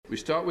We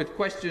start with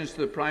questions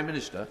to the Prime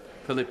Minister.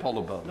 Philip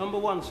Hollowburn. Number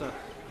one, sir.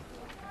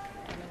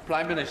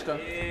 Prime Minister.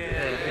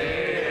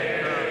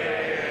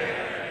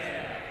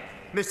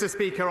 Mr.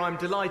 Speaker, I'm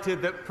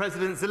delighted that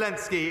President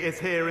Zelensky is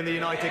here in the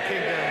United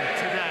Kingdom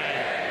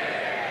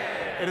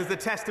today. It is a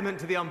testament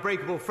to the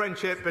unbreakable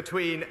friendship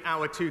between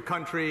our two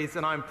countries,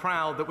 and I'm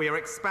proud that we are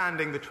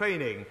expanding the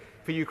training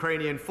for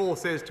Ukrainian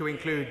forces to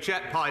include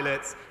jet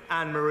pilots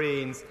and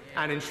Marines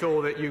and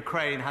ensure that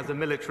Ukraine has a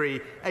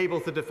military able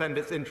to defend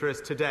its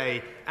interests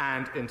today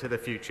and into the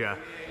future.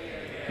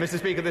 Mr.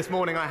 Speaker, this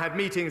morning I had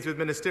meetings with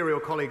ministerial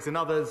colleagues and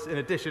others. In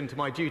addition to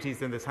my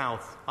duties in this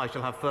House, I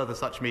shall have further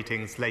such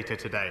meetings later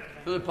today.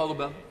 Philip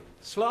Hollowburn.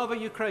 Slava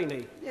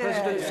Ukraini.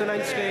 President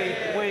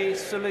Zelensky, we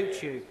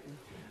salute you.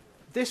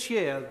 This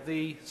year,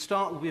 the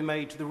start will be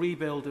made to the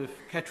rebuild of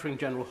Kettering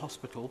General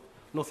Hospital.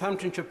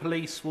 Northamptonshire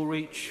Police will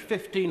reach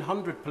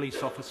 1,500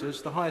 police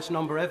officers, the highest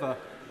number ever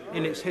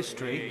in its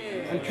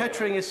history. And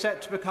Kettering is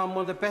set to become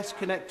one of the best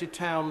connected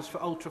towns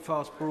for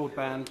ultra-fast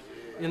broadband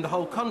in the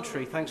whole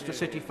country, thanks to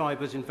City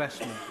Fibre's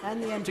investment.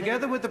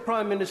 Together with the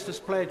Prime Minister's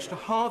pledge to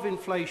halve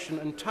inflation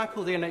and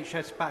tackle the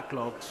NHS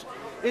backlogs,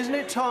 isn't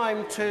it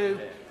time to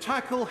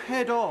tackle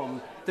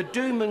head-on the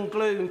doom and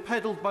gloom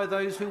peddled by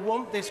those who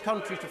want this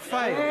country to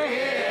fail?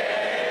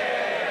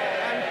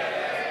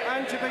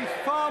 And to be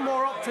far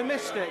more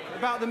optimistic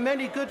about the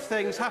many good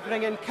things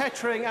happening in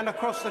Kettering and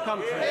across the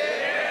country?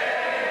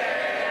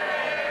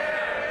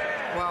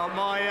 Well,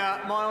 my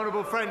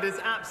honourable friend is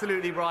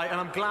absolutely right, and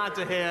I'm glad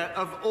to hear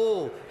of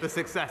all the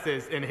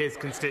successes in his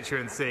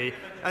constituency,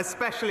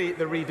 especially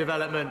the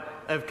redevelopment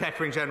of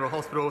Kettering General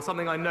Hospital,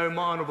 something I know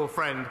my honourable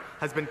friend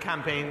has been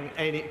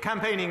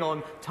campaigning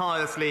on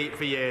tirelessly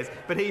for years.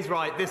 But he's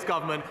right, this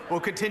government will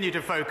continue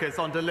to focus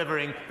on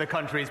delivering the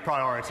country's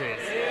priorities.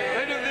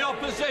 Leader of the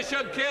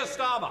Opposition, Keir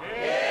Starmer.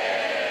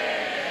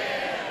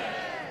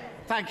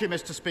 Thank you,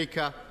 Mr.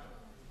 Speaker.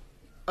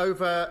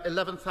 Over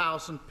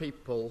 11,000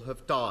 people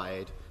have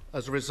died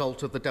as a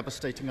result of the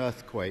devastating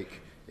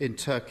earthquake in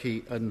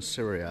Turkey and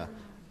Syria,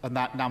 and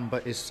that number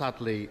is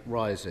sadly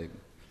rising.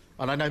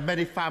 And I know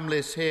many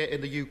families here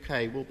in the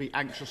UK will be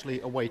anxiously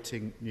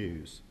awaiting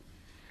news.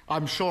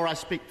 I'm sure I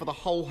speak for the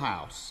whole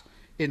House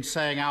in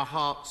saying our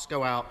hearts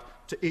go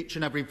out to each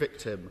and every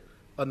victim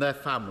and their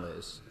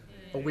families,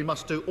 but we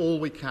must do all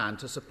we can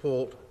to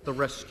support the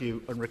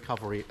rescue and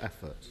recovery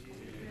effort.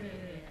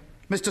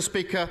 Mr.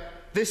 Speaker,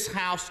 this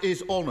House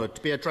is honoured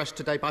to be addressed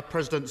today by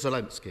President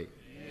Zelensky.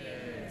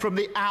 From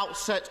the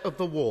outset of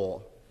the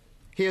war,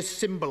 he has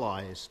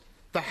symbolised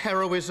the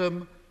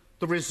heroism,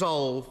 the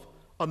resolve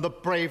and the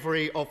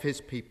bravery of his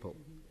people.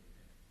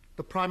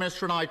 The Prime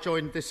Minister and I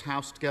joined this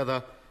House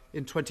together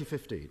in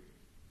 2015.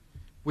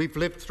 We've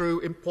lived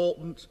through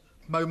important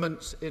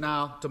moments in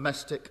our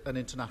domestic and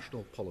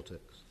international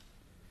politics.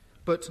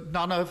 But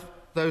none of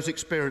those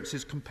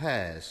experiences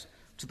compares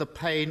to the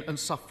pain and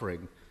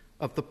suffering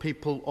of the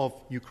people of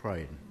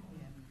Ukraine.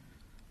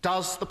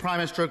 Does the Prime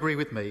Minister agree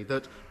with me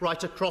that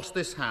right across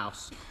this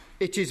House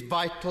it is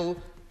vital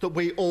that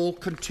we all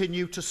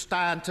continue to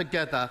stand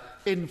together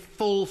in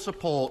full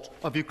support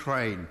of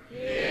Ukraine?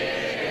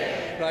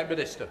 Prime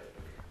Minister.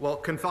 Well,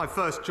 can I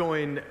first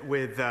join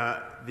with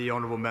the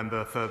honourable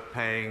member for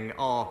paying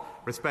our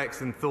respects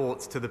and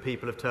thoughts to the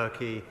people of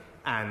Turkey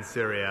and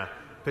Syria,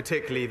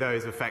 particularly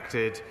those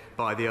affected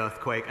by the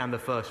earthquake and the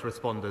first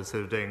responders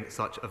who are doing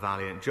such a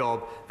valiant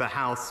job. The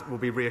House will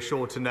be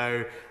reassured to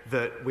know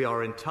that we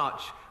are in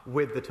touch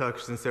with the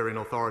Turkish and Syrian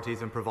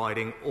authorities and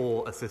providing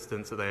all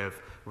assistance that they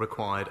have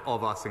required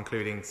of us,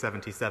 including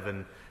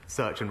 77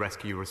 search and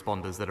rescue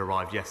responders that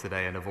arrived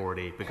yesterday and have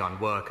already begun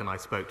work. And I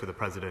spoke to the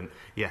President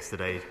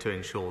yesterday to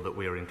ensure that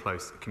we are in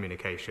close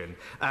communication.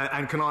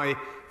 And can I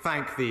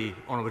thank the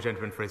honourable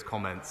gentleman for his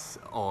comments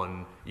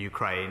on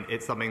Ukraine.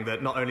 It's something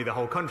that not only the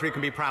whole country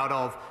can be proud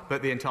of,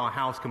 but the entire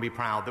House can be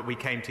proud that we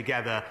came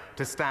together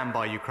to stand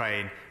by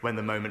Ukraine when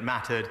the moment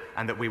mattered,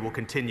 and that we will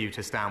continue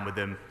to stand with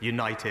them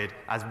united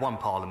as one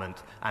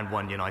Parliament and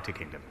one United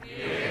Kingdom.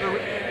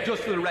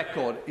 Just for the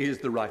record, is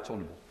the Right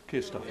Honourable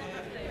Keir Starmer.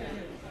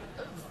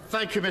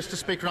 Thank you, Mr.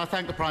 Speaker, and I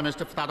thank the Prime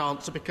Minister for that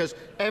answer, because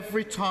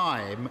every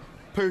time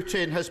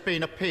Putin has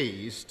been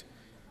appeased,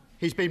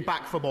 he's been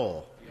back for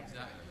more.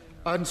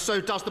 And so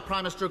does the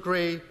Prime Minister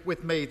agree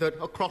with me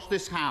that across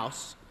this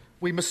House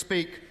we must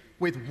speak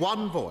with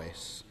one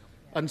voice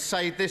and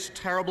say this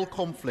terrible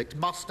conflict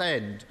must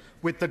end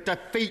with the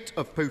defeat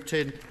of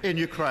Putin in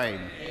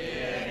Ukraine?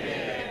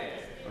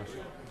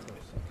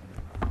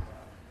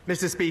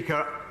 Mr.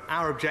 Speaker,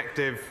 our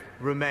objective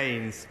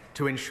remains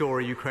to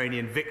ensure a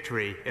Ukrainian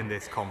victory in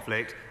this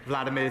conflict.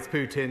 Vladimir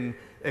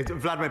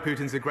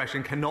Putin's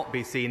aggression cannot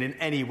be seen in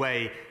any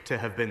way to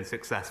have been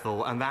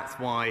successful, and that's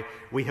why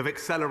we have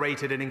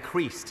accelerated and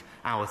increased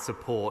our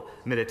support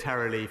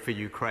militarily for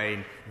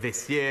Ukraine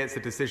this year. It's a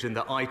decision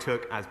that I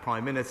took as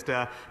Prime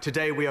Minister.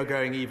 Today we are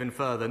going even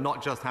further,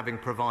 not just having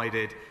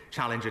provided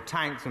Challenger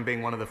tanks and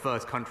being one of the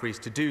first countries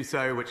to do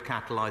so, which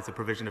catalysed the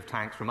provision of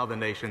tanks from other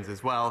nations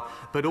as well,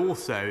 but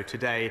also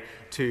today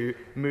to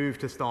move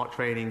to start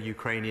training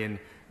Ukrainian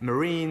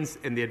Marines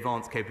in the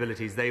advanced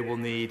capabilities they will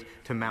need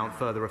to mount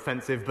further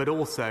offensive, but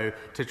also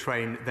to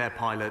train their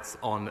pilots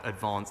on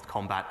advanced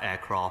combat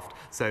aircraft.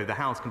 So the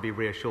House can be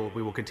reassured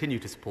we will continue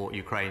to support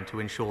Ukraine to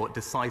ensure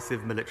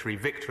decisive military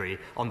victory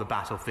on the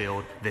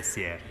battlefield this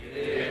year.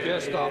 Keir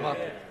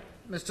Starmer.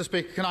 Mr.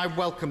 Speaker, can I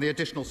welcome the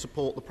additional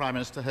support the Prime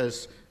Minister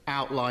has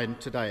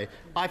outlined today?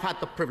 I've had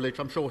the privilege,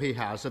 I'm sure he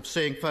has, of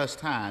seeing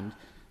firsthand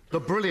the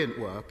brilliant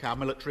work our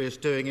military is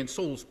doing in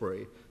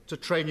Salisbury to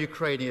train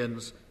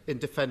Ukrainians in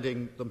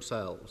defending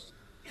themselves.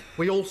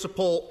 We all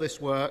support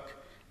this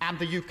work and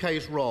the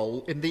UK's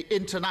role in the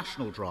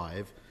international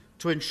drive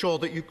to ensure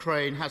that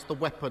Ukraine has the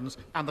weapons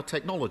and the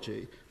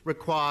technology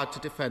required to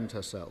defend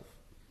herself.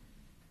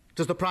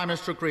 Does the Prime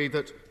Minister agree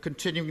that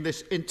continuing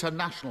this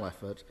international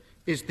effort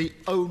is the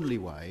only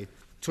way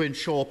to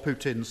ensure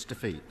Putin's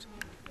defeat?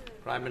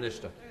 Prime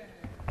Minister.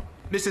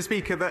 Mr.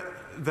 Speaker,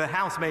 the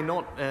House may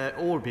not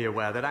all be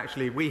aware that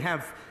actually we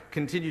have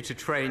continued to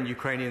train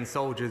Ukrainian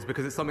soldiers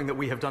because it's something that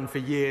we have done for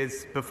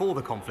years before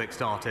the conflict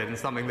started and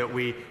something that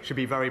we should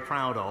be very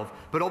proud of.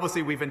 But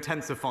obviously we've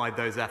intensified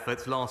those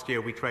efforts. Last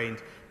year we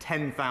trained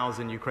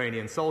 10,000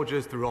 Ukrainian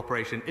soldiers through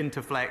Operation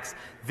Interflex.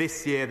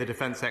 This year the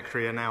Defence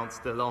Secretary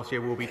announced that last year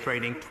we'll be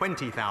training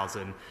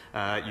 20,000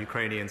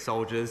 Ukrainian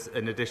soldiers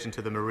in addition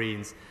to the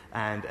Marines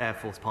and Air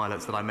Force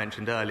pilots that I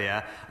mentioned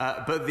earlier.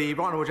 But the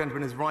Right Honourable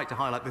Gentleman is right to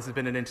highlight this has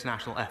been an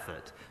international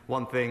effort.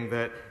 One thing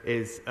that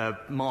is a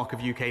mark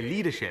of UK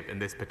leadership in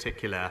this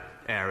particular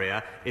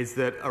area is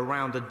that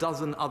around a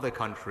dozen other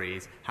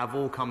countries have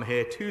all come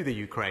here to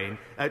the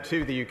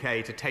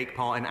UK to take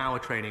part in our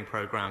training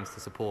programmes to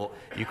support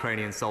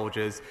Ukrainian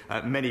soldiers.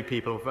 Many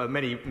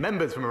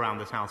members from around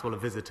this House will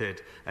have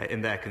visited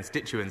in their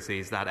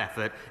constituencies that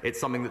effort. It's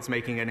something that's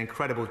making an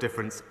incredible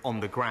difference on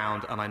the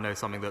ground, and I know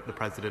something that the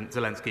President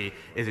Zelensky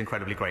is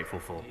incredibly grateful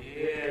for.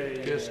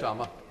 Keir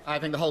Starmer. I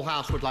think the whole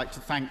House would like to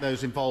thank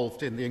those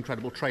involved in the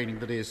incredible training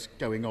that is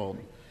going on.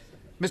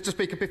 Mr.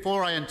 Speaker,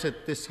 before I entered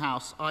this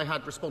House, I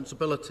had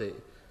responsibility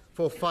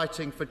for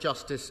fighting for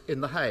justice in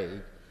The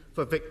Hague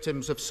for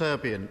victims of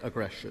Serbian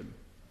aggression.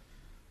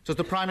 Does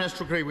the Prime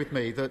Minister agree with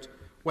me that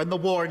when the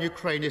war in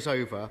Ukraine is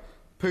over,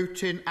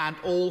 Putin and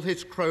all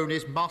his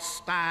cronies must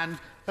stand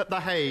at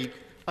The Hague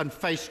and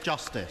face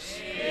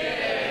justice?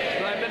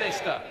 Prime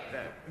Minister.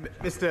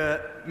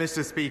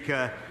 Mr.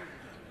 Speaker,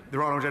 the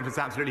Right Honourable Gentleman is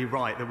absolutely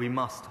right that we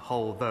must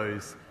hold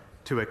those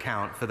to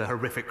account for the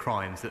horrific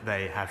crimes that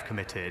they have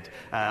committed.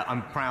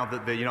 I'm proud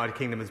that the United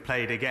Kingdom has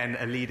played, again,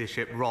 a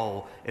leadership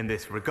role in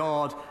this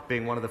regard,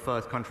 being one of the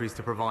first countries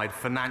to provide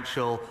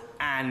financial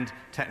and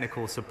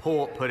technical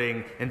support,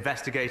 putting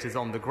investigators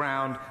on the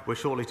ground. We're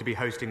shortly to be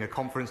hosting a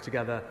conference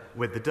together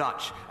with the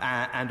Dutch.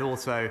 And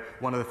also,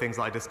 one of the things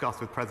I discussed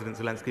with President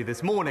Zelensky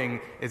this morning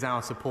is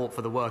our support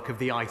for the work of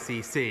the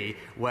ICC,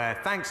 where,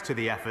 thanks to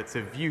the efforts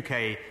of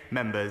UK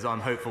members, I'm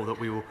hopeful that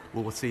we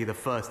will see the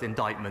first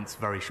indictments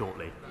very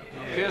shortly.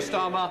 Keir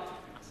Starmer.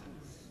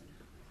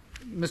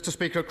 Mr.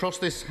 Speaker, across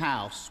this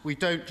House, we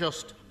don't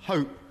just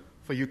hope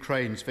for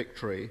Ukraine's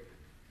victory,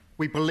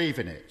 we believe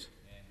in it.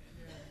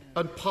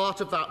 And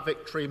part of that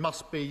victory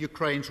must be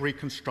Ukraine's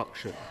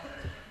reconstruction.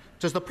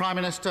 Does the Prime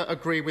Minister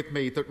agree with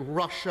me that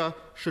Russia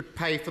should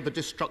pay for the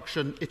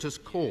destruction it has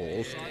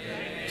caused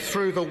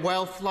through the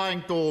wealth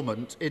lying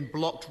dormant in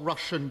blocked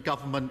Russian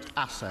government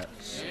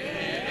assets?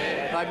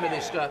 Prime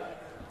Minister.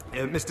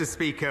 Mr.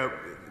 Speaker,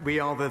 we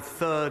are the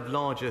third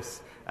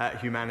largest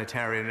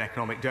humanitarian and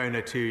economic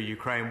donor to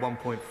Ukraine,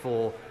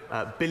 £1.4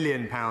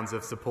 billion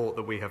of support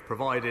that we have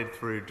provided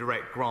through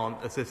direct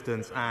grant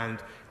assistance and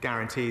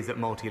guarantees at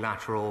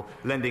multilateral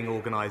lending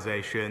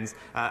organisations.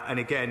 And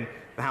again,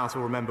 the House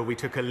will remember we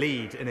took a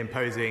lead in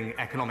imposing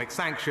economic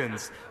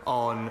sanctions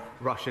on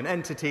Russian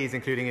entities,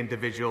 including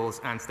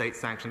individuals and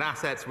state-sanctioned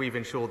assets. We've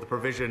ensured the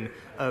provision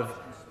of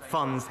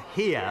funds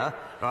here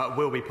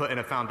will be put in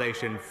a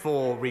foundation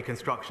for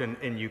reconstruction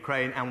in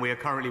Ukraine, and we are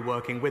currently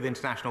working with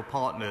international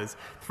partners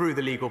through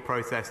the legal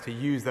process to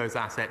use those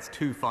assets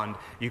to fund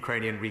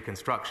Ukrainian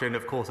reconstruction.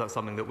 Of course, that's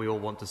something that we all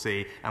want to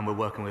see, and we're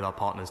working with our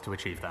partners to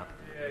achieve that.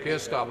 Keir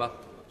Starmer.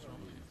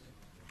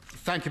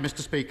 Thank you, Mr.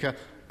 Speaker.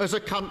 As a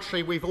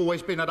country, we've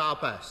always been at our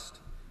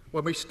best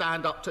when we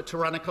stand up to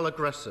tyrannical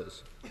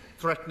aggressors,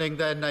 threatening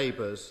their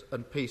neighbours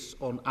and peace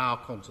on our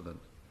continent.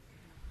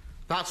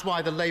 That's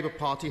why the Labour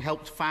Party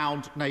helped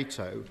found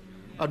NATO,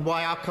 and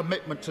why our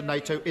commitment to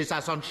NATO is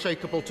as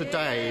unshakable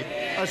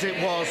today as it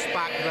was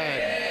back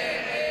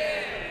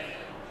then.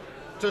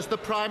 Does the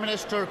Prime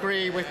Minister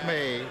agree with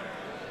me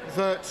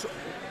that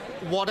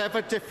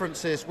whatever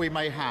differences we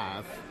may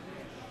have,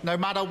 no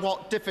matter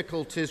what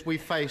difficulties we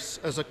face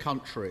as a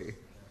country,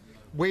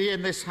 we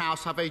in this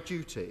House have a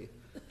duty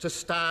to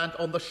stand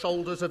on the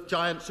shoulders of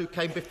giants who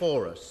came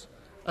before us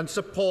and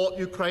support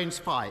Ukraine's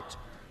fight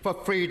for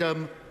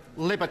freedom,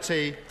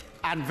 liberty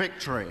and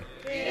victory?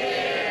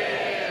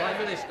 Prime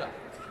Minister.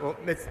 Well,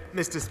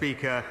 Mr.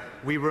 Speaker,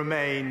 we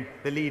remain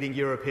the leading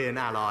European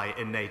ally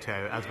in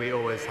NATO, as we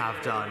always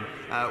have done.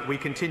 We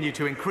continue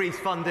to increase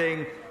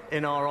funding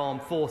in our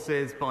armed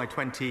forces by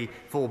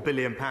 £24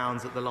 billion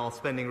at the last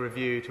spending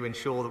review to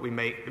ensure that we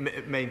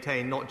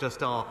maintain not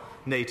just our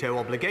NATO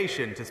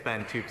obligation to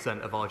spend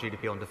 2% of our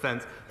GDP on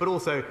defence, but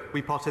also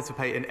we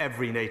participate in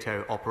every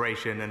NATO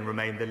operation and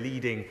remain the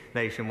leading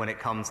nation when it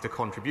comes to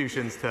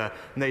contributions to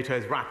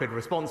NATO's Rapid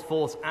Response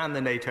Force and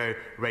the NATO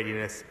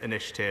Readiness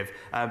Initiative.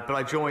 But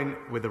I join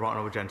with the Right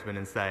Honourable Gentleman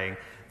in saying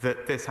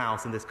that this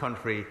House and this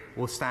country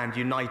will stand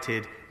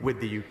united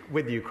with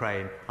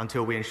Ukraine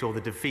until we ensure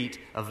the defeat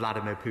of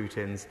Vladimir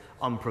Putin's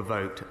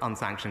unprovoked,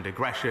 unsanctioned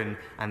aggression,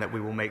 and that we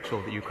will make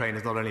sure that Ukraine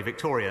is not only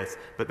victorious,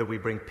 but that we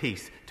bring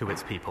peace to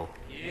its people.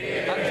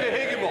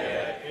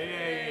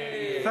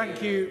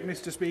 Thank you,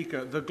 Mr.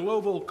 Speaker. The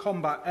Global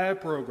Combat Air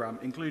Programme,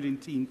 including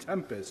Team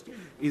Tempest,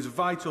 is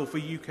vital for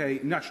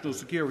UK national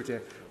security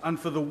and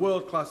for the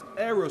world-class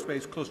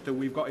aerospace cluster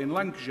we've got in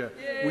Lancashire,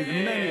 with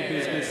many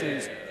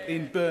businesses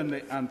in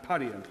Burnley and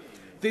Padiham.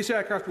 This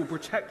aircraft will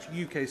protect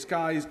UK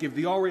skies, give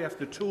the RAF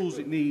the tools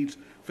it needs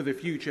for the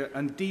future,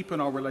 and deepen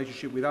our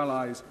relationship with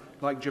allies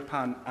like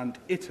Japan and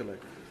Italy.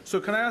 So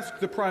can I ask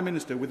the Prime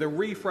Minister, with a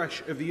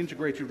refresh of the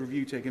integrated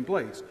review taking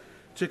place,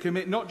 to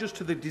commit not just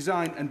to the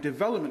design and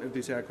development of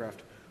this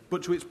aircraft,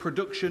 but to its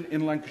production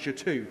in Lancashire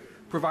too,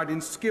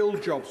 providing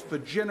skilled jobs for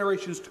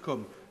generations to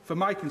come for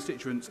my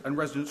constituents and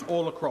residents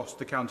all across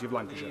the county of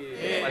Lancashire?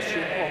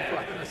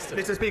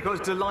 Mr. Speaker, I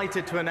was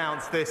delighted to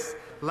announce this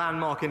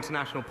landmark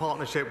international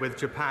partnership with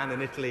Japan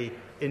and Italy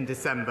in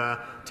December.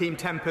 Team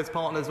Tempest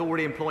partners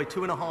already employ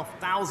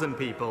 2,500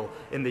 people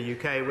in the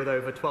UK, with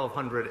over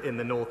 1,200 in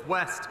the North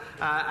West.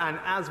 And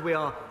as we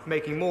are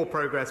making more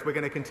progress, we're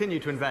going to continue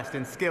to invest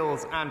in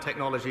skills and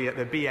technology at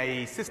the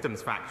BAE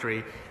Systems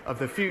factory of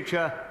the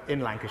future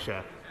in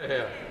Lancashire.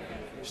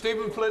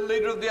 Stephen Flynn,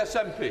 Leader of the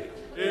SNP.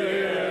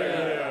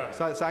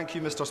 Thank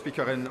you, Mr.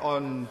 Speaker. And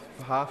on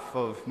behalf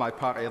of my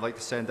party, I'd like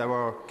to send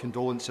our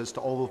condolences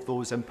to all of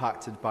those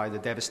impacted by the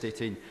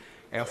devastating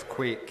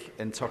earthquake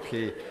in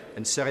Turkey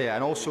and Syria,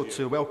 and also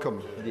to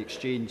welcome the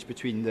exchange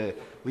between the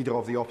Leader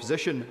of the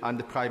Opposition and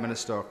the Prime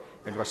Minister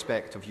in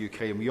respect of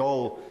Ukraine. We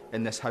all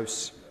in this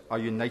House are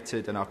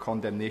united in our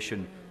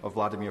condemnation of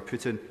Vladimir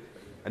Putin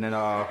and in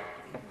our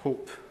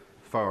hope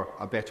for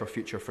a better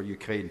future for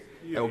Ukraine.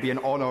 It will be an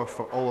honour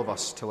for all of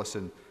us to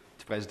listen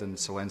to President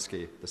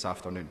Zelensky this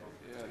afternoon.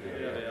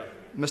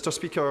 Mr.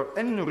 Speaker,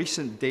 in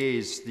recent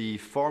days, the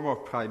former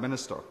Prime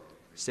Minister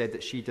said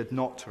that she did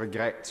not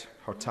regret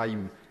her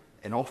time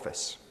in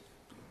office.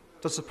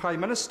 Does the Prime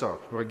Minister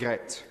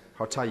regret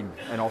her time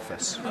in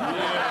office?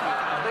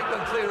 I think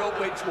we'll clear up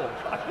which one,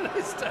 Prime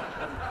Minister.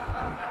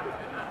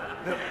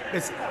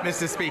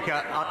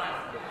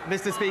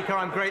 Mr. Speaker,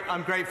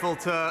 I'm grateful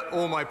to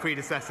all my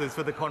predecessors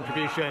for the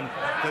contribution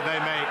that they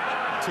make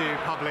to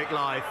public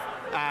life,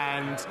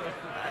 and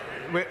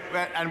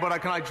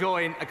can I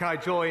join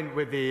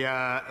with the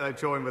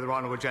Right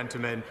Honourable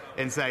Gentleman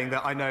in saying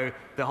that I know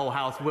the whole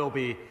House will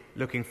be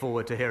looking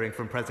forward to hearing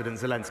from President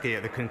Zelensky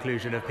at the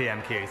conclusion of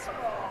PMQs.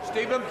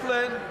 Stephen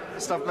Flynn.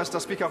 Mr.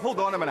 Speaker, hold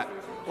on a minute.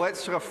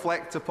 Let's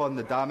reflect upon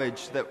the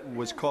damage that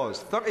was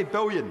caused. 30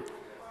 billion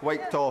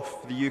wiped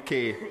off the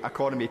UK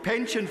economy.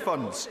 Pension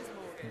funds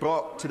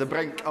brought to the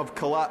brink of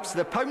collapse.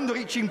 The pound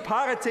reaching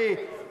parity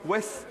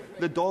with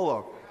the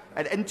dollar.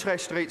 And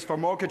interest rates for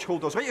mortgage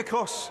holders right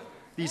across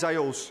these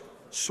aisles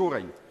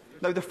soaring.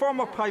 Now, the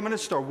former Prime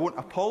Minister won't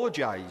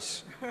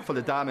apologise for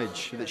the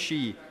damage that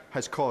she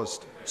has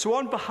caused. So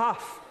on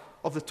behalf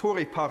of the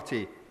Tory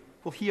party,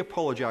 will he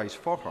apologise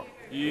for her?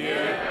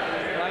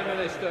 Prime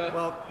Minister.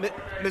 Well,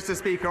 Mr.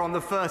 Speaker, on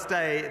the first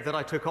day that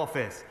I took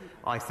office,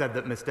 I said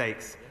that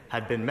mistakes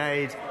had been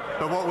made.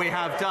 But what we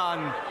have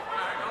done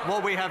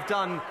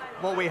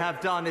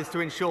is to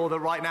ensure that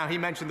right now, he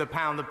mentioned the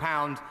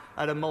pound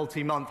at a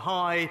multi-month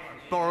high,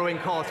 borrowing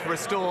costs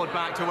restored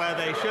back to where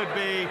they should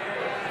be,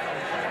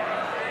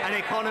 an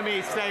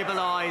economy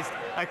stabilised,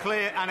 a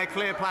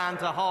clear plan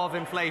to halve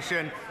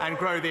inflation and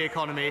grow the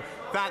economy.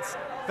 That's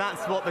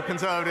what the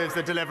Conservatives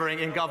are delivering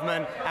in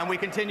government, and we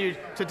continue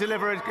to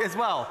deliver it as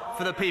well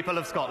for the people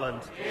of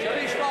Scotland.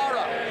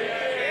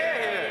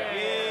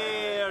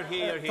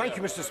 Thank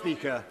you, Mr.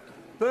 Speaker.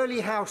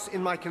 Burghley House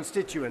in my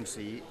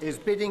constituency is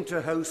bidding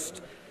to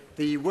host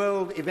the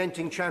World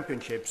Eventing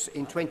Championships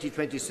in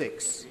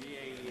 2026.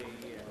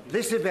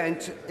 This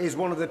event is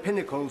one of the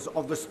pinnacles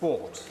of the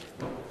sport,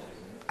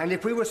 and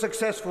if we were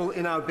successful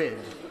in our bid,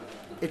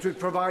 it would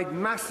provide a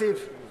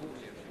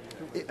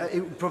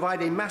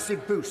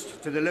massive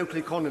boost to the local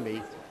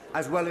economy,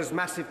 as well as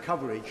massive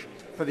coverage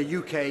for the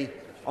UK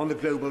on the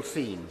global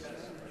scene.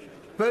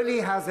 Burghley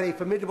has a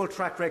formidable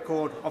track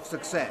record of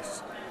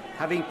success,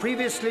 having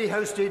previously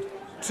hosted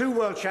 2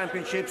 World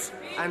Championships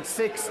and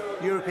 6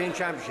 European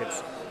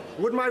Championships.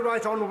 Would my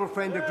right honourable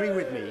friend agree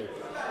with me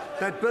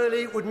that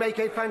Burghley would make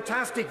a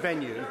fantastic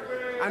venue,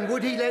 and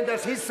would he lend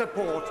us his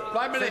support so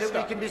that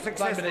we can be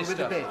successful with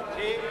the bid?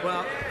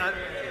 Well,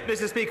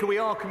 Mr. Speaker, we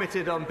are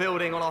committed on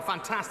building on our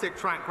fantastic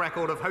track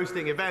record of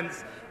hosting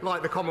events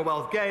like the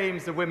Commonwealth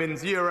Games, the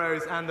Women's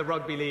Euros and the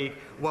Rugby League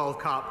World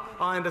Cup.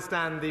 I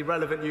understand the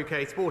relevant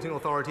UK sporting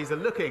authorities are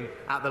looking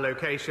at the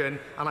location,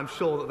 and I'm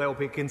sure that they'll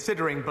be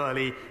considering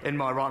Burley in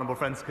my right honourable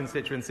friend's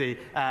constituency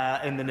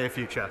in the near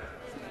future.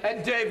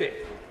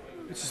 David.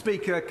 Mr.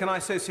 Speaker, can I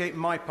associate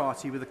my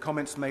party with the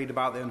comments made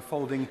about the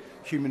unfolding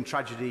human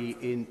tragedy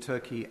in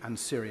Turkey and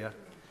Syria,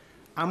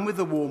 and with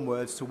the warm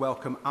words to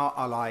welcome our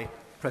ally,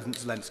 President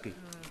Zelensky.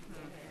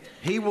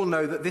 He will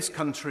know that this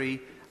country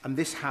and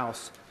this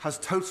House has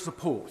total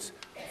support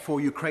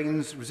for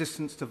Ukraine's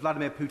resistance to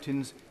Vladimir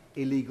Putin's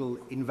illegal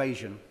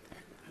invasion,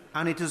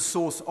 and it is a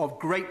source of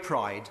great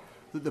pride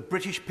that the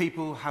British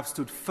people have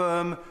stood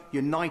firm,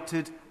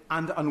 united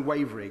and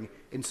unwavering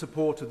in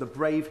support of the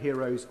brave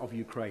heroes of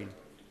Ukraine.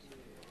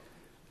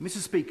 Mr.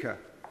 Speaker,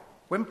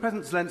 when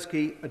President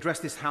Zelensky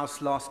addressed this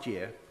House last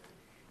year,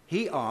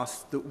 he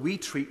asked that we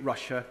treat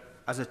Russia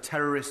as a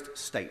terrorist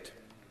state.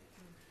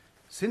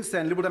 Since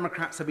then, Liberal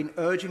Democrats have been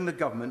urging the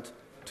government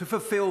to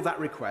fulfil that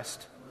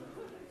request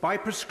by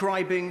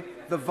proscribing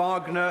the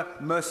Wagner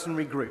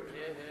mercenary group.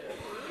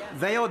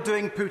 They are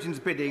doing Putin's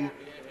bidding,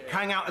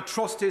 carrying out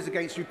atrocities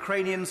against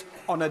Ukrainians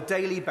on a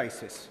daily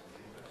basis.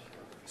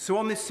 So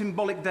on this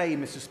symbolic day,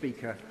 Mr.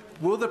 Speaker,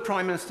 will the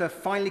Prime Minister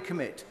finally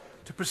commit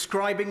to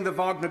proscribing the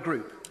Wagner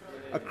Group,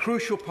 a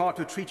crucial part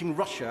of treating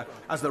Russia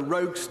as the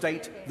rogue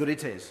state that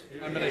it is?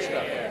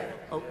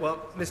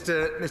 Well,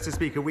 Mr.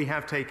 Speaker, we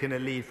have taken a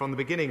lead from the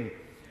beginning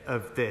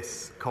of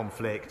this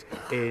conflict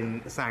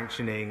in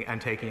sanctioning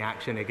and taking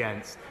action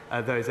against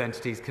those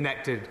entities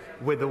connected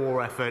with the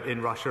war effort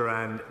in Russia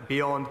and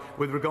beyond.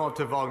 With regard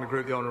to Wagner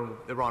Group, the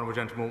honourable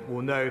gentleman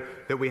will know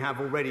that we have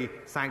already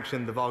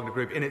sanctioned the Wagner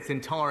Group in its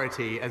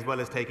entirety, as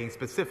well as taking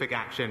specific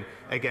action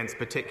against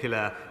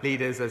particular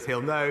leaders, as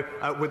he'll know.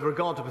 With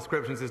regard to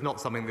prescriptions, it's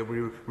not something that we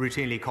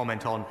routinely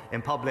comment on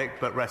in public,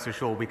 but rest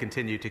assured we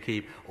continue to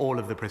keep all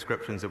of the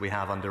prescriptions that we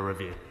have under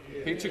review.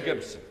 Peter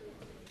Gibson.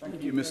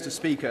 Thank you, Mr.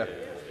 Speaker.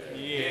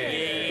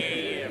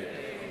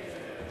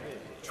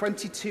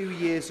 22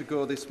 years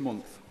ago this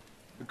month,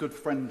 a good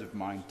friend of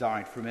mine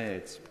died from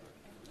AIDS.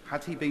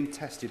 Had he been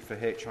tested for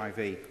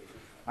HIV,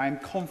 I am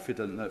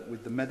confident that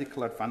with the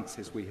medical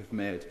advances we have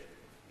made,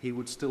 he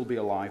would still be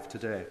alive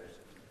today.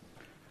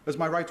 As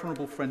my right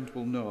honourable friend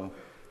will know,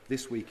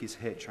 this week is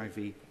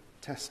HIV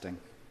testing,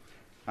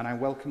 and I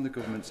welcome the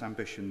government's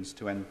ambitions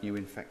to end new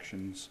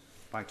infections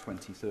by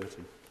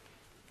 2030.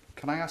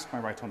 Can I ask my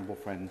right honourable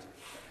friend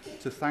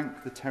to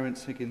thank the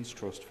Terence Higgins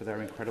Trust for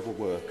their incredible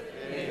work?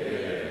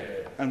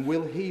 And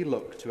will he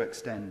look to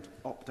extend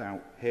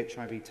opt-out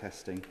HIV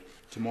testing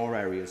to more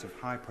areas of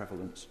high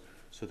prevalence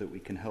so that we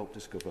can help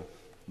discover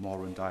more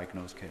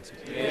undiagnosed cases?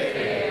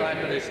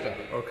 Prime Minister.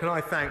 Well, can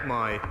I thank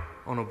my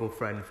honourable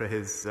friend for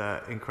his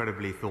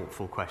incredibly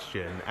thoughtful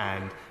question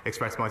and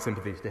express my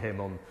sympathies to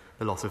him on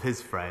the loss of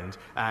his friend,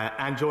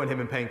 and join him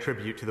in paying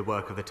tribute to the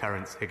work of the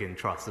Terence Higgins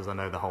Trust, as I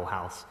know the whole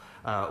House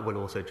will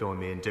also join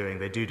me in doing.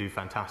 They do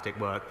fantastic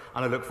work,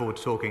 and I look forward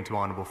to talking to my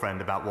honourable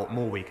friend about what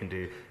more we can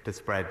do to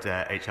spread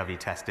HIV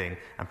testing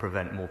and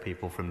prevent more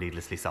people from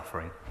needlessly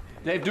suffering.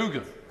 Dave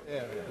Dugan.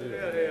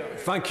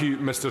 Thank you,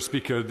 Mr.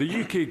 Speaker.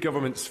 The UK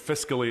Government's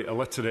fiscally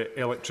illiterate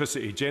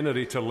electricity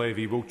generator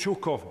levy will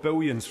choke off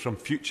billions from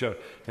future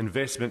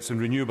investments in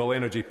renewable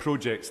energy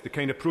projects, the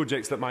kind of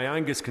projects that my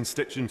Angus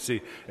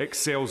constituency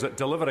excels at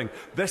delivering.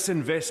 This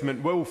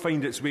investment will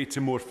find its way to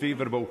more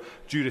favourable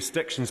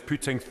jurisdictions,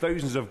 putting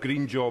thousands of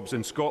green jobs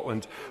in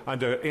Scotland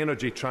and our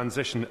energy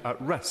transition at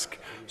risk.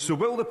 So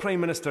will the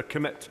Prime Minister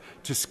commit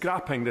to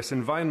scrapping this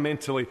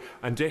environmentally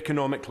and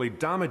economically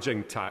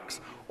damaging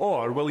tax,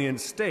 or will he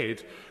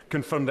instead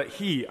confirm that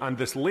he and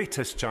this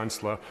latest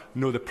Chancellor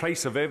know the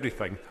price of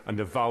everything and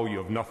the value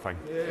of nothing?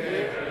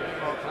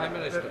 Prime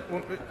Minister.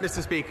 Well,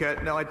 Mr.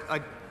 Speaker, no,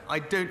 I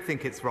don't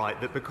think it's right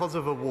that because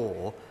of a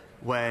war,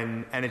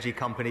 when energy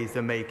companies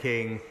are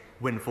making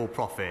windfall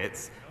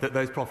profits, that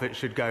those profits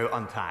should go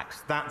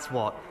untaxed. That's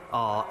what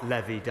our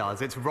levy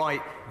does. It's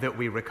right that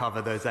we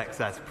recover those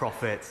excess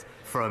profits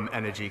from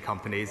energy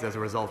companies as a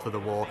result of the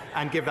war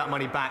and give that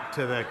money back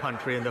to the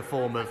country in the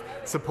form of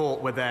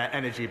support with their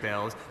energy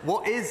bills.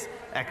 What is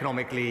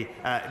economically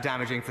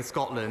damaging for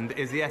Scotland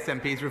is the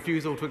SNP's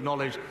refusal to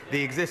acknowledge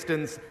the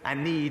existence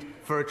and need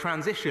for a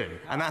transition,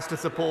 and that's to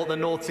support the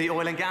North Sea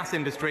oil and gas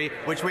industry,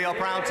 which we are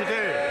proud to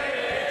do.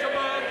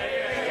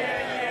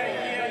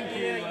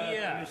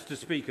 Mr.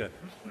 Speaker,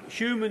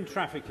 human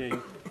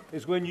trafficking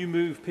is when you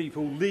move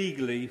people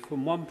legally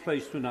from one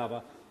place to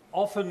another,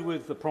 often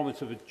with the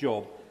promise of a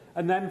job,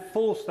 and then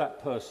force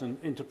that person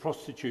into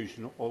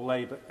prostitution or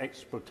labour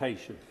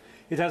exploitation.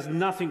 It has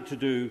nothing to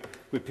do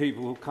with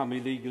people who come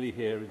illegally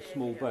here in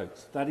small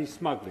boats. That is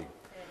smuggling.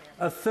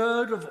 A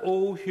third of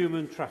all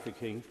human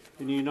trafficking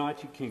in the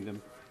United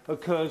Kingdom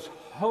occurs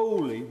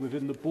wholly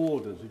within the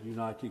borders of the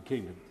United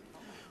Kingdom.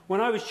 When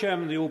I was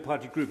chairman of the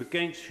all-party group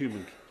against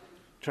human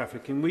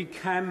trafficking, we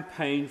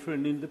campaigned for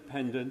an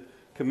independent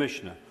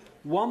commissioner.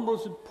 One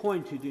was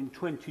appointed in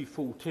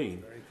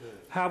 2014.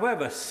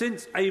 However,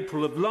 since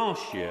April of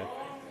last year,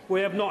 We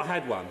have not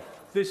had one.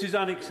 This is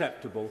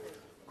unacceptable.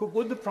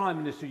 Would the Prime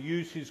Minister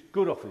use his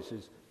good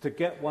offices to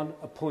get one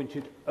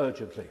appointed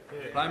urgently?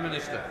 Prime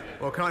Minister.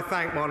 Well, can I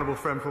thank my honourable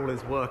friend for all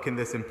his work in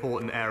this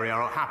important area?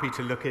 I'm happy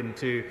to look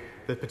into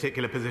the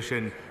particular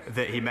position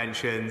that he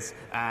mentions,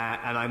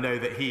 and I know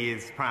that he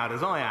is proud,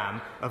 as I am,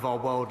 of our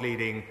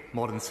world-leading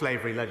modern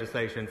slavery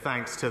legislation,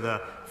 thanks to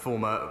the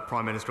former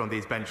Prime Minister on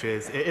these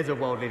benches. It is a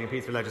world-leading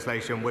piece of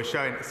legislation. We're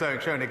showing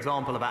an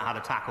example about how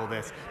to tackle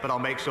this, but I'll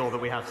make sure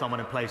that we have someone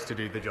in place to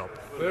do the job.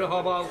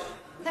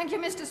 Thank you,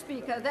 Mr.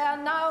 Speaker. There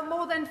are now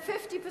more than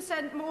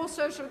 50% more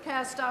social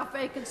care staff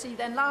vacancy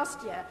than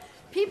last year.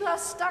 People are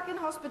stuck in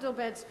hospital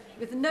beds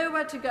with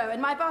nowhere to go.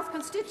 In my Bath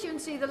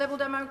constituency, the Liberal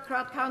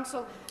Democrat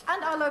Council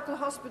and our local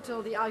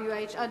hospital, the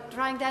RUH, are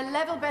trying their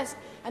level best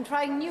and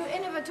trying new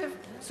innovative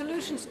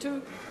solutions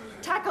to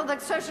tackle the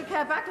social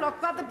care backlog.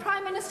 But the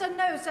Prime Minister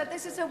knows that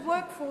this is a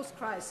workforce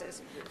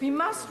crisis. We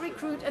must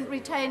recruit and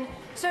retain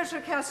social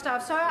care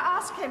staff. So I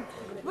ask him,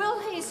 will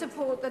he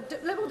support the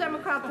Liberal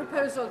Democrat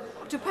proposal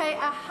to pay a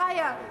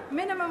higher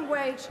minimum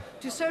wage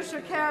to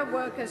social care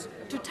workers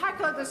to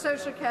tackle the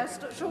social care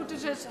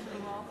shortages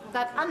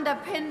that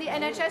underpin the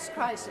NHS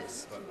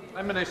crisis?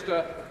 Prime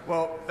Minister.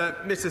 Well,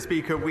 Mr.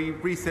 Speaker, we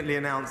recently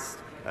announced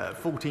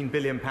 £14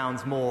 billion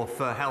more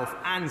for health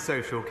and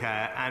social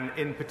care, and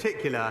in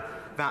particular,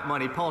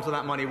 part of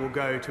that money will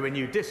go to a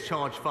new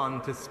discharge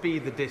fund to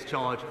speed the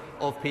discharge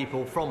of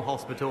people from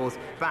hospitals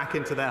back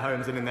into their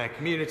homes and in their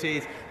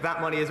communities.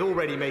 That money is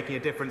already making a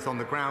difference on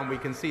the ground. We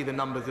can see the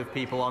numbers of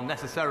people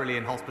unnecessarily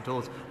in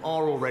hospitals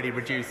are already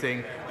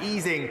reducing,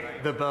 easing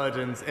the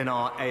burdens in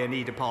our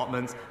A&E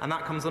departments, and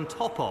that comes on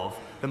top of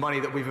the money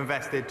that we've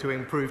invested to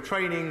improve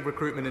training,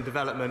 recruitment and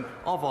development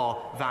of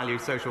our valued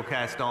social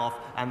care staff,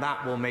 and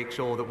that will make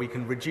sure that we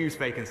can reduce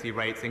vacancy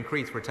rates,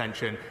 increase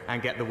retention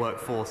and get the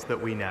workforce that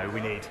we know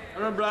we need.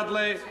 Aaron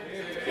Bradley.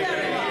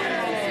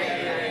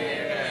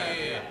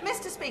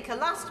 Mr. Speaker,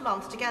 last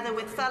month, together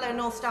with fellow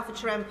North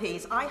Staffordshire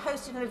MPs, I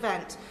hosted an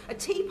event, a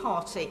tea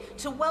party,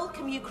 to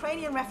welcome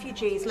Ukrainian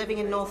refugees living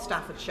in North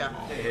Staffordshire.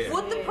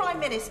 Would the Prime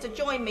Minister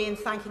join me in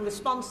thanking the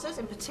sponsors,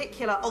 in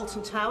particular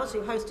Alton Towers,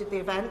 who hosted the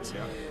event,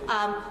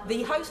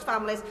 the host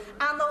families,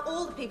 and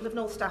all the people of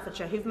North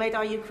Staffordshire who've made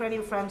our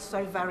Ukrainian friends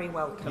so very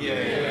welcome?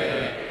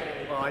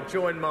 Well, I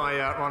join my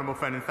honourable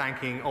friend in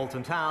thanking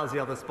Alton Towers, the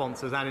other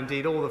sponsors, and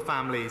indeed all the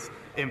families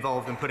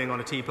involved in putting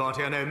on a tea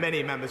party. I know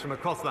many members from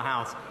across the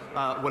House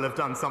will have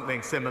done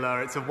something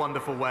similar. It's a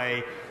wonderful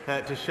way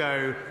to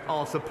show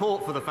our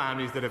support for the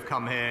families that have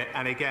come here,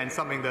 and again,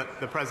 something that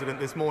the President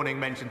this morning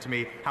mentioned to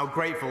me, how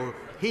grateful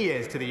he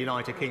is to the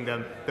United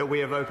Kingdom that we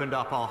have opened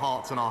up our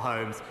hearts and our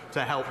homes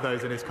to help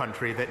those in his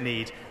country that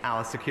need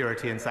our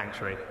security and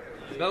sanctuary.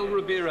 Bel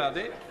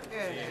Rabirade.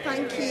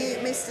 Thank you,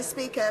 Mr.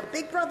 Speaker.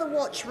 Big Brother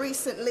Watch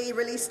recently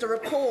released a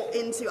report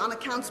into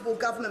unaccountable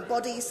government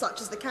bodies such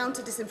as the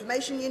Counter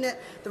Disinformation Unit,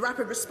 the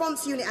Rapid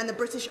Response Unit and the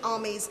British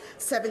Army's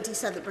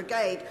 77th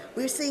Brigade.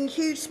 We're seeing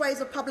huge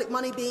swathes of public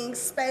money being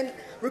spent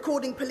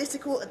recording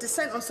political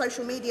dissent on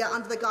social media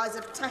under the guise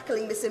of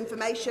tackling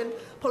misinformation.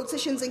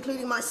 Politicians,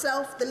 including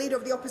myself, the Leader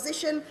of the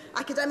Opposition,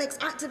 academics,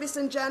 activists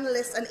and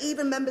journalists, and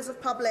even members of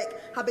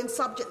public have been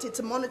subjected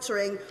to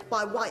monitoring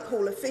by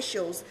Whitehall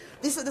officials.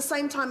 This at the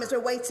same time as we're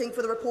waiting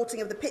for the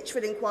reporting of the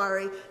Pitchford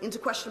inquiry into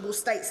questionable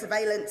state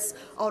surveillance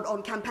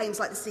on campaigns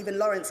like the Stephen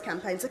Lawrence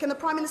campaign. So can the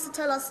Prime Minister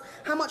tell us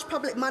how much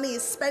public money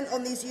is spent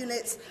on these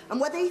units and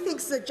whether he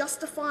thinks it's a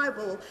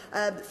justifiable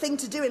thing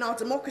to do in our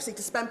democracy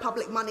to spend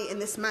public money in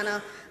this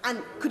manner?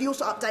 And could he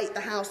also update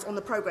the House on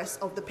the progress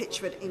of the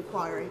Pitchford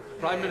inquiry?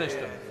 Prime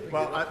Minister.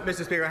 Well,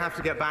 Mr. Speaker, I have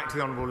to get back to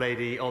the Honourable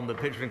Lady on the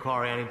Pitchford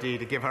inquiry and indeed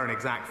to give her an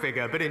exact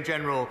figure. But in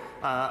general,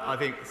 I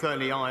think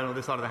certainly I on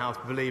this side of the House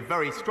believe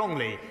very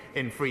strongly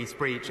in free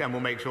speech and will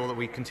make sure that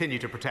we continue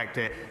to protect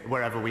it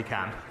wherever we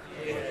can.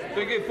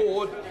 Bring it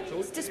forward.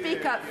 Mr.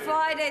 Speaker,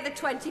 Friday the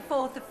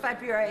 24th of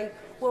February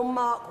will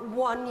mark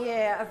 1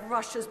 year of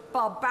Russia's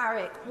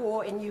barbaric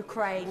war in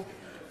Ukraine.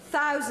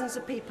 Thousands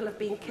of people have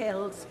been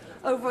killed.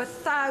 Over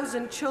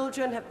 1,000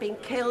 children have been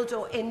killed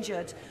or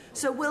injured.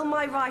 So will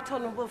my right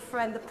honourable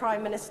friend, the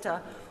Prime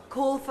Minister,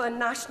 call for a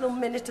national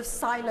minute of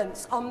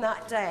silence on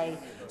that day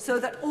so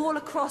that all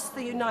across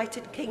the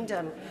United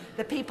Kingdom,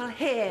 the people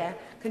here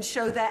can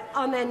show their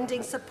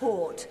unending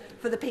support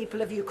for the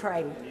people of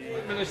Ukraine?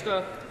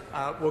 Minister.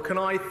 Well, can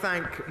I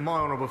thank my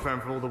honourable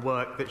friend for all the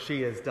work that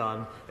she has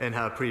done in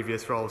her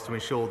previous roles to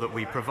ensure that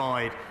we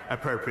provide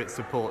appropriate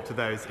support to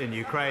those in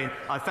Ukraine.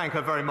 I thank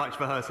her very much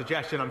for her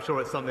suggestion. I'm sure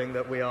it's something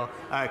that we are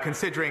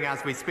considering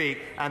as we speak,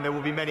 and there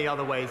will be many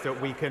other ways that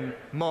we can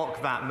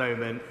mark that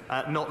moment,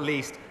 not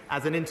least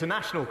as an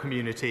international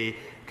community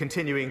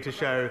continuing to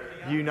show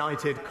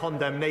united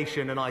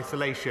condemnation and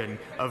isolation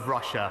of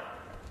Russia.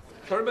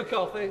 Terry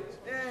McCarthy.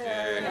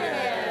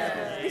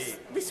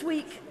 This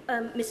week,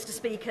 Mr.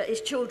 Speaker, is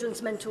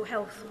Children's Mental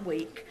Health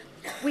Week.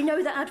 We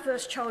know that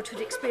adverse childhood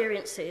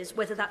experiences,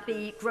 whether that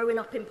be growing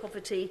up in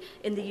poverty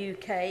in the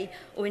UK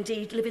or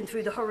indeed living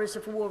through the horrors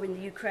of war in the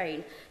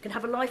Ukraine, can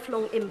have a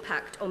lifelong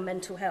impact on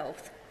mental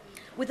health.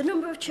 With the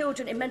number of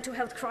children in mental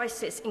health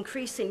crisis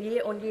increasing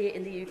year on year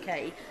in the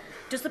UK,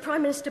 does the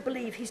Prime Minister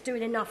believe he's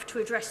doing enough to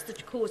address the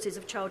causes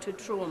of childhood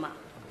trauma?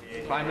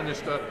 Prime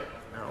Minister.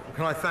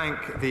 Can I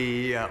thank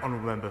the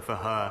honourable member for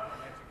her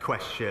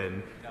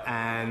question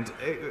and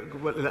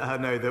let her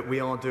know that we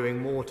are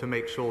doing more to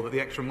make sure that the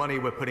extra money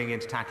we're putting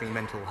into tackling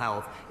mental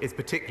health is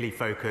particularly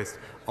focused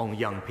on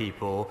young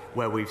people,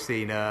 where we've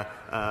seen a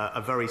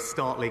very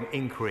startling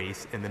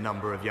increase in the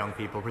number of young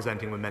people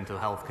presenting with mental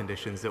health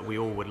conditions that we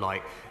all would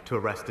like to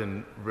arrest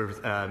and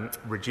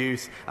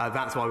reduce.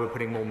 That's why we're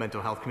putting more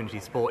mental health community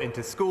support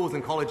into schools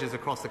and colleges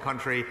across the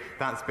country.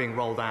 That's being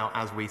rolled out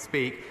as we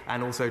speak.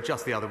 And also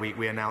just the other week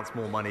we announced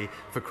more money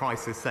for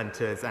crisis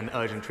centres and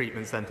urgent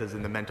treatment centres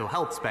in the mental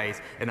health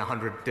space in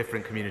 100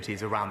 different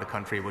communities around the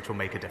country, which will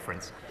make a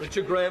difference.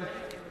 Richard Graham.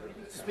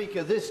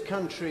 Speaker, this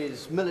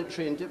country's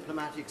military and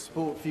diplomatic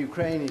support for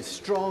Ukraine is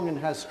strong and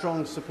has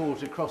strong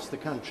support across the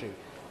country.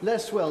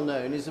 Less well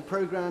known is a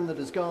programme that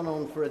has gone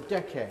on for a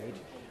decade,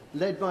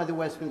 led by the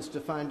Westminster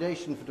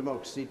Foundation for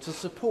Democracy, to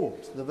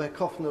support the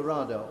Verkhovna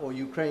Rada, or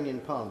Ukrainian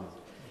Parliament.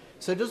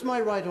 So does my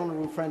right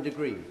honourable friend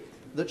agree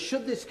that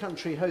should this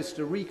country host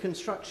a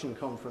reconstruction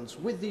conference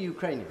with the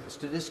Ukrainians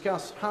to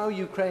discuss how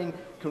Ukraine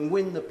can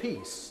win the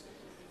peace,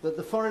 that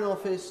the Foreign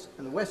Office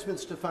and the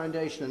Westminster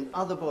Foundation and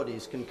other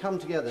bodies can come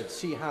together to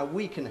see how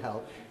we can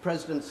help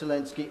President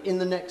Zelensky in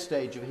the next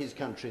stage of his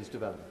country's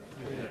development?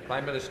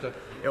 Prime Minister.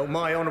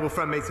 My honourable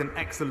friend makes an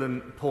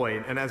excellent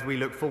point, and as we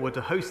look forward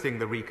to hosting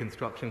the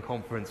Reconstruction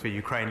Conference for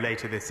Ukraine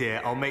later this year,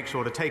 I'll make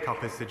sure to take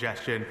up his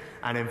suggestion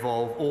and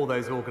involve all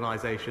those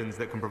organisations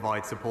that can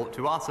provide support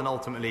to us and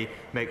ultimately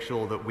make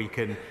sure that we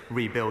can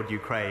rebuild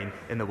Ukraine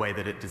in the way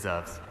that it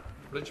deserves.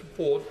 Richard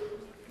Ford.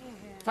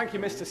 Thank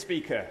you, Mr.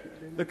 Speaker.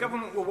 The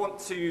government will want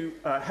to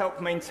help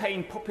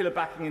maintain popular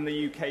backing in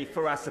the UK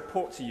for our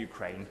support to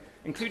Ukraine,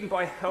 including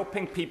by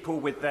helping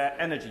people with their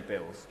energy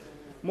bills.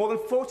 More than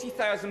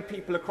 40,000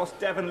 people across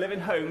Devon live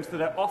in homes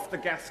that are off the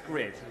gas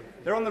grid.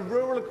 They're on the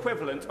rural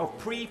equivalent of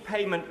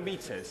prepayment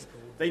meters.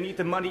 They need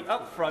the money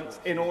up front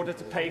in order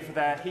to pay for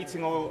their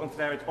heating oil and for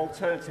their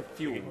alternative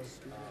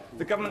fuels.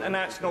 The government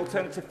announced an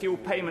alternative fuel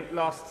payment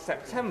last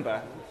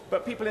September,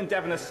 but people in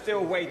Devon are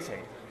still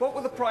waiting. What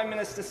will the Prime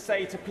Minister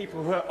say to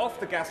people who are off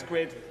the gas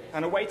grid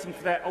and are waiting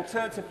for their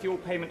alternative fuel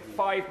payment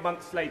 5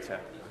 months later?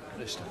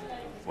 Minister.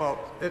 Well,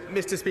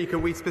 Mr. Speaker,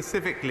 we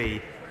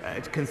specifically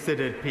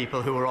considered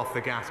people who are off the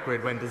gas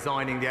grid when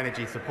designing the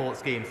energy support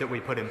schemes that we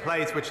put in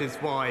place, which is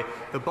why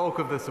the bulk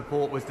of the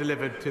support was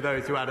delivered to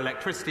those who had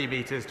electricity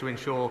meters to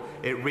ensure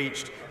it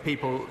reached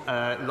people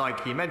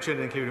like he mentioned,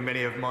 including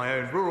many of my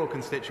own rural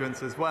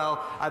constituents as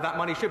well. That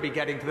money should be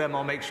getting to them.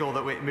 I'll make sure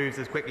that it moves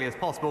as quickly as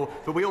possible.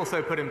 But we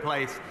also put in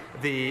place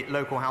the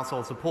Local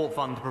Household Support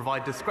Fund to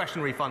provide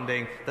discretionary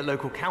funding that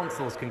local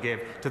councils can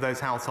give to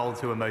those households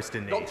who are most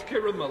in need. Dr.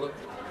 Kieran Mullen.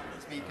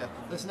 Speaker,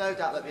 there's no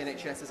doubt that the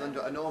NHS is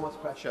under enormous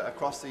pressure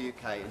across the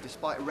UK, and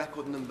despite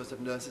record numbers of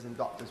nurses and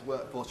doctors,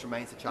 workforce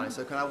remains a challenge.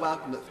 So can I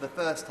welcome that for the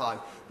first time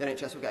the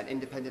NHS will get an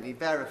independently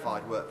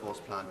verified workforce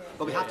plan.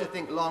 But we have to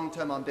think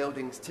long-term on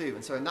buildings too,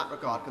 and so in that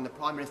regard, can the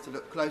Prime Minister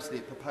look closely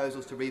at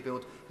proposals to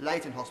rebuild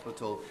Leighton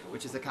Hospital,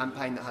 which is a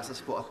campaign that has the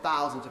support of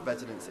thousands of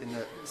residents in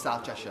the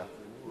South Cheshire?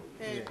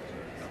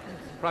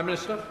 Prime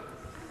Minister.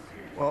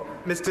 Well,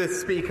 Mr.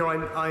 Speaker,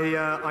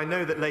 I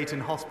know that Leighton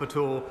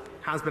Hospital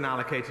has been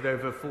allocated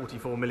over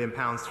 £44 million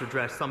to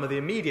address some of the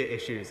immediate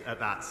issues at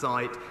that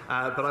site,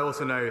 but I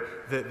also know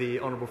that the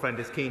honourable friend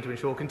is keen to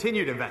ensure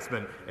continued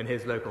investment in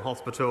his local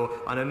hospital,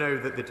 and I know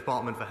that the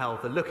Department for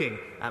Health are looking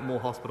at more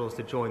hospitals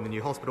to join the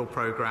new hospital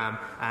programme,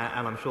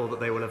 and I'm sure that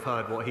they will have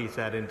heard what he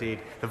said, indeed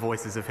the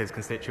voices of his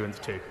constituents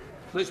too.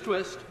 Liz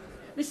Twist.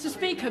 Mr.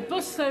 Speaker,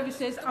 bus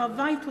services are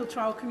vital to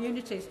our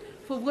communities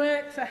for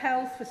work, for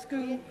health, for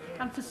school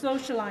and for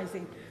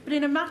socialising. But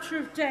in a matter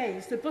of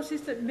days, the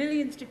buses that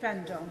millions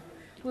depend on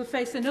will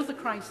face another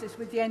crisis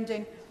with the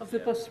ending of the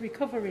bus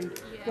recovery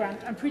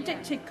grant, and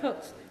predicted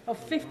cuts of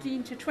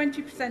 15 to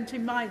 20%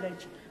 in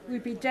mileage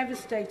would be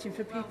devastating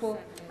for people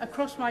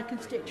across my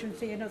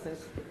constituency and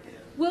others.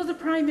 Will the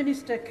Prime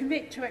Minister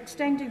commit to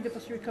extending the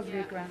bus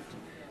recovery grant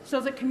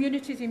so that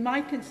communities in my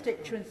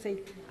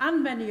constituency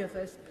and many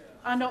others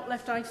are not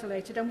left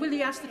isolated? And will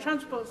he ask the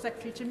Transport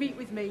Secretary to meet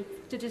with me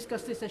to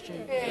discuss this issue?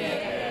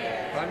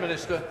 Prime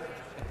Minister.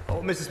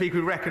 Well, Mr. Speaker,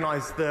 we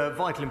recognise the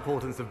vital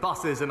importance of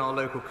buses in our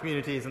local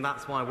communities, and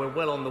that's why we're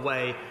well on the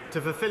way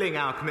to fulfilling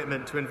our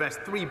commitment to invest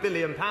 £3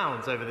 billion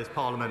over this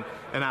Parliament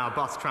in our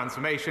bus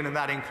transformation, and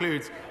that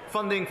includes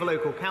funding for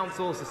local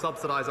councils to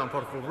subsidise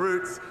unprofitable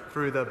routes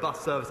through the Bus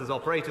Services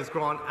Operators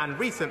Grant, and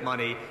recent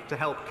money to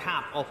help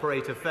cap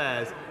operator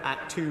fares at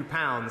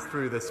 £2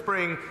 through the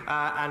spring.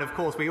 And of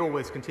course, we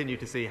always continue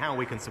to see how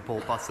we can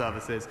support bus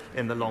services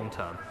in the long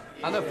term.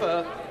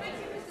 Mr.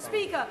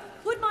 Speaker,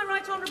 would my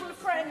right honourable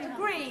friend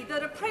agree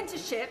that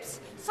apprenticeships,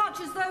 such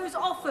as those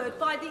offered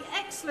by the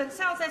excellent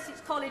South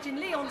Essex College in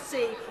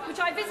Leigh-on-Sea, which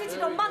I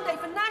visited on Monday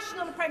for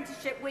National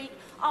Apprenticeship Week,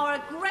 are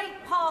a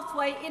great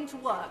pathway into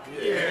work?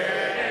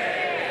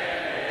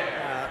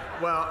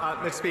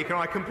 Mr. Speaker,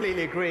 I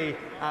completely agree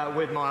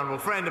with my honourable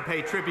friend and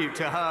pay tribute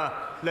to her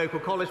local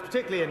college,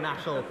 particularly in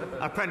National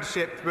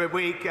Apprenticeship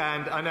Week.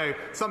 And I know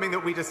something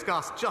that we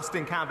discussed just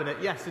in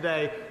Cabinet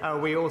yesterday,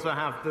 we also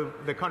have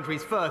the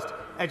country's first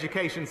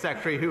Education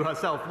Secretary who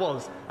herself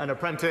was an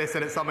apprentice,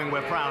 and it's something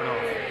we're proud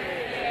of.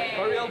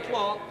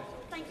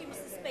 Thank you,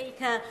 Mr.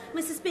 Speaker.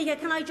 Mr. Speaker,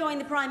 can I join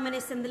the Prime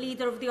Minister and the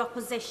Leader of the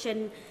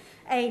Opposition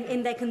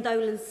in their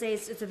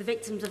condolences to the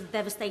victims of the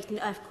devastating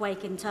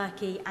earthquake in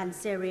Turkey and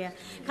Syria?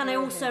 Can I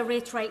also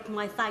reiterate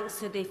my thanks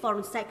to the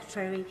Foreign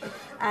Secretary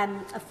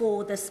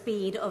for the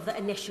speed of the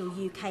initial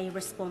UK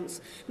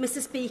response?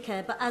 Mr.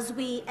 Speaker, but as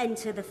we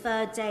enter the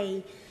third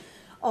day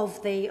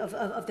of the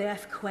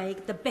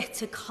earthquake, the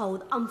bitter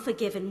cold,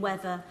 unforgiving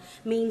weather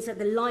means that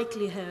the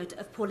likelihood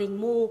of pulling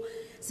more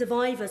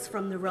survivors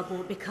from the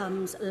rubble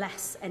becomes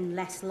less and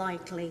less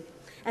likely,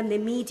 and the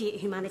immediate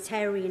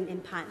humanitarian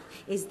impact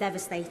is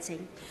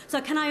devastating. So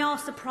can I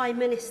ask the Prime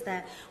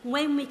Minister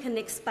when we can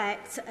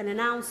expect an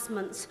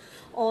announcement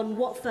on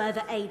what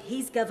further aid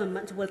his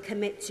government will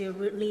commit to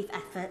relief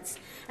efforts,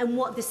 and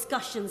what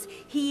discussions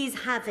he is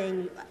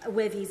having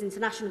with his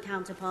international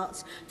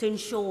counterparts to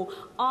ensure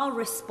our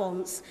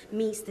response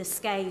meets the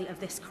scale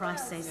of this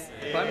crisis?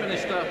 Prime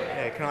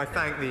Minister. Can I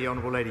thank the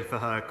honourable lady for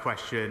her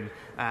question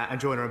and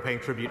join her in paying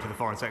tribute to the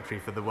Foreign Secretary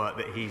for the work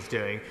that he's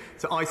doing.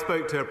 So I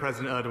spoke to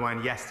President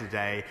Erdogan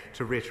yesterday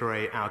to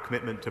reiterate our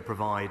commitment to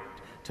provide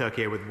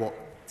Turkey with what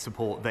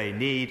support they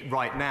need.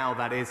 Right now,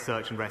 that is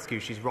search and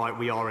rescue. She's right,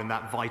 we are in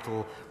that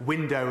vital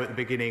window at the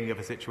beginning of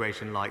a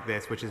situation like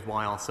this, which is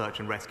why our search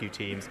and rescue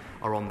teams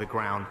are on the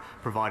ground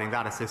providing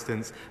that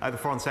assistance. The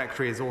Foreign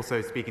Secretary is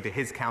also speaking to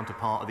his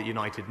counterpart at the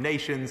United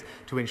Nations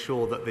to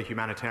ensure that the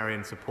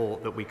humanitarian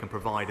support that we can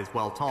provide is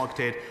well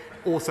targeted.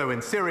 Also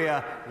in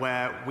Syria,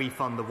 where we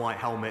fund the White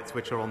Helmets,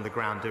 which are on the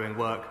ground doing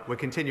work. We're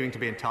continuing to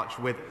be in touch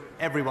with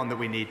everyone that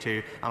we need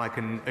to, and I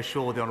can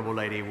assure the honourable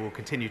lady will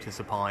continue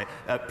to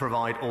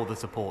provide all the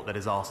support that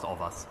is asked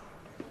of us.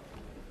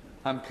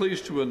 I'm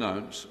pleased to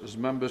announce, as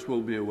members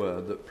will be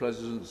aware, that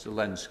President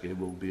Zelensky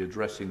will be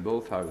addressing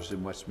both houses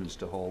in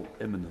Westminster Hall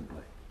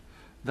imminently.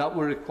 That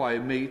will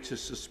require me to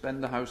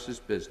suspend the House's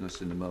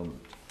business in a moment.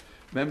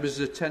 Members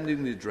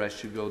attending the address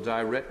should go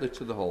directly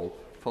to the hall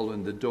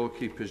following the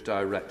doorkeeper's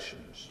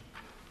directions.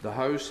 The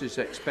House is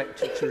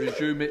expected to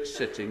resume its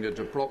sitting at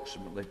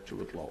approximately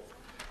 2 o'clock.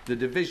 The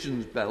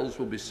division's bells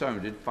will be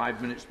sounded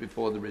 5 minutes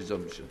before the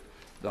resumption.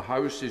 The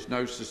House is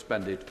now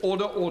suspended.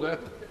 Order, order.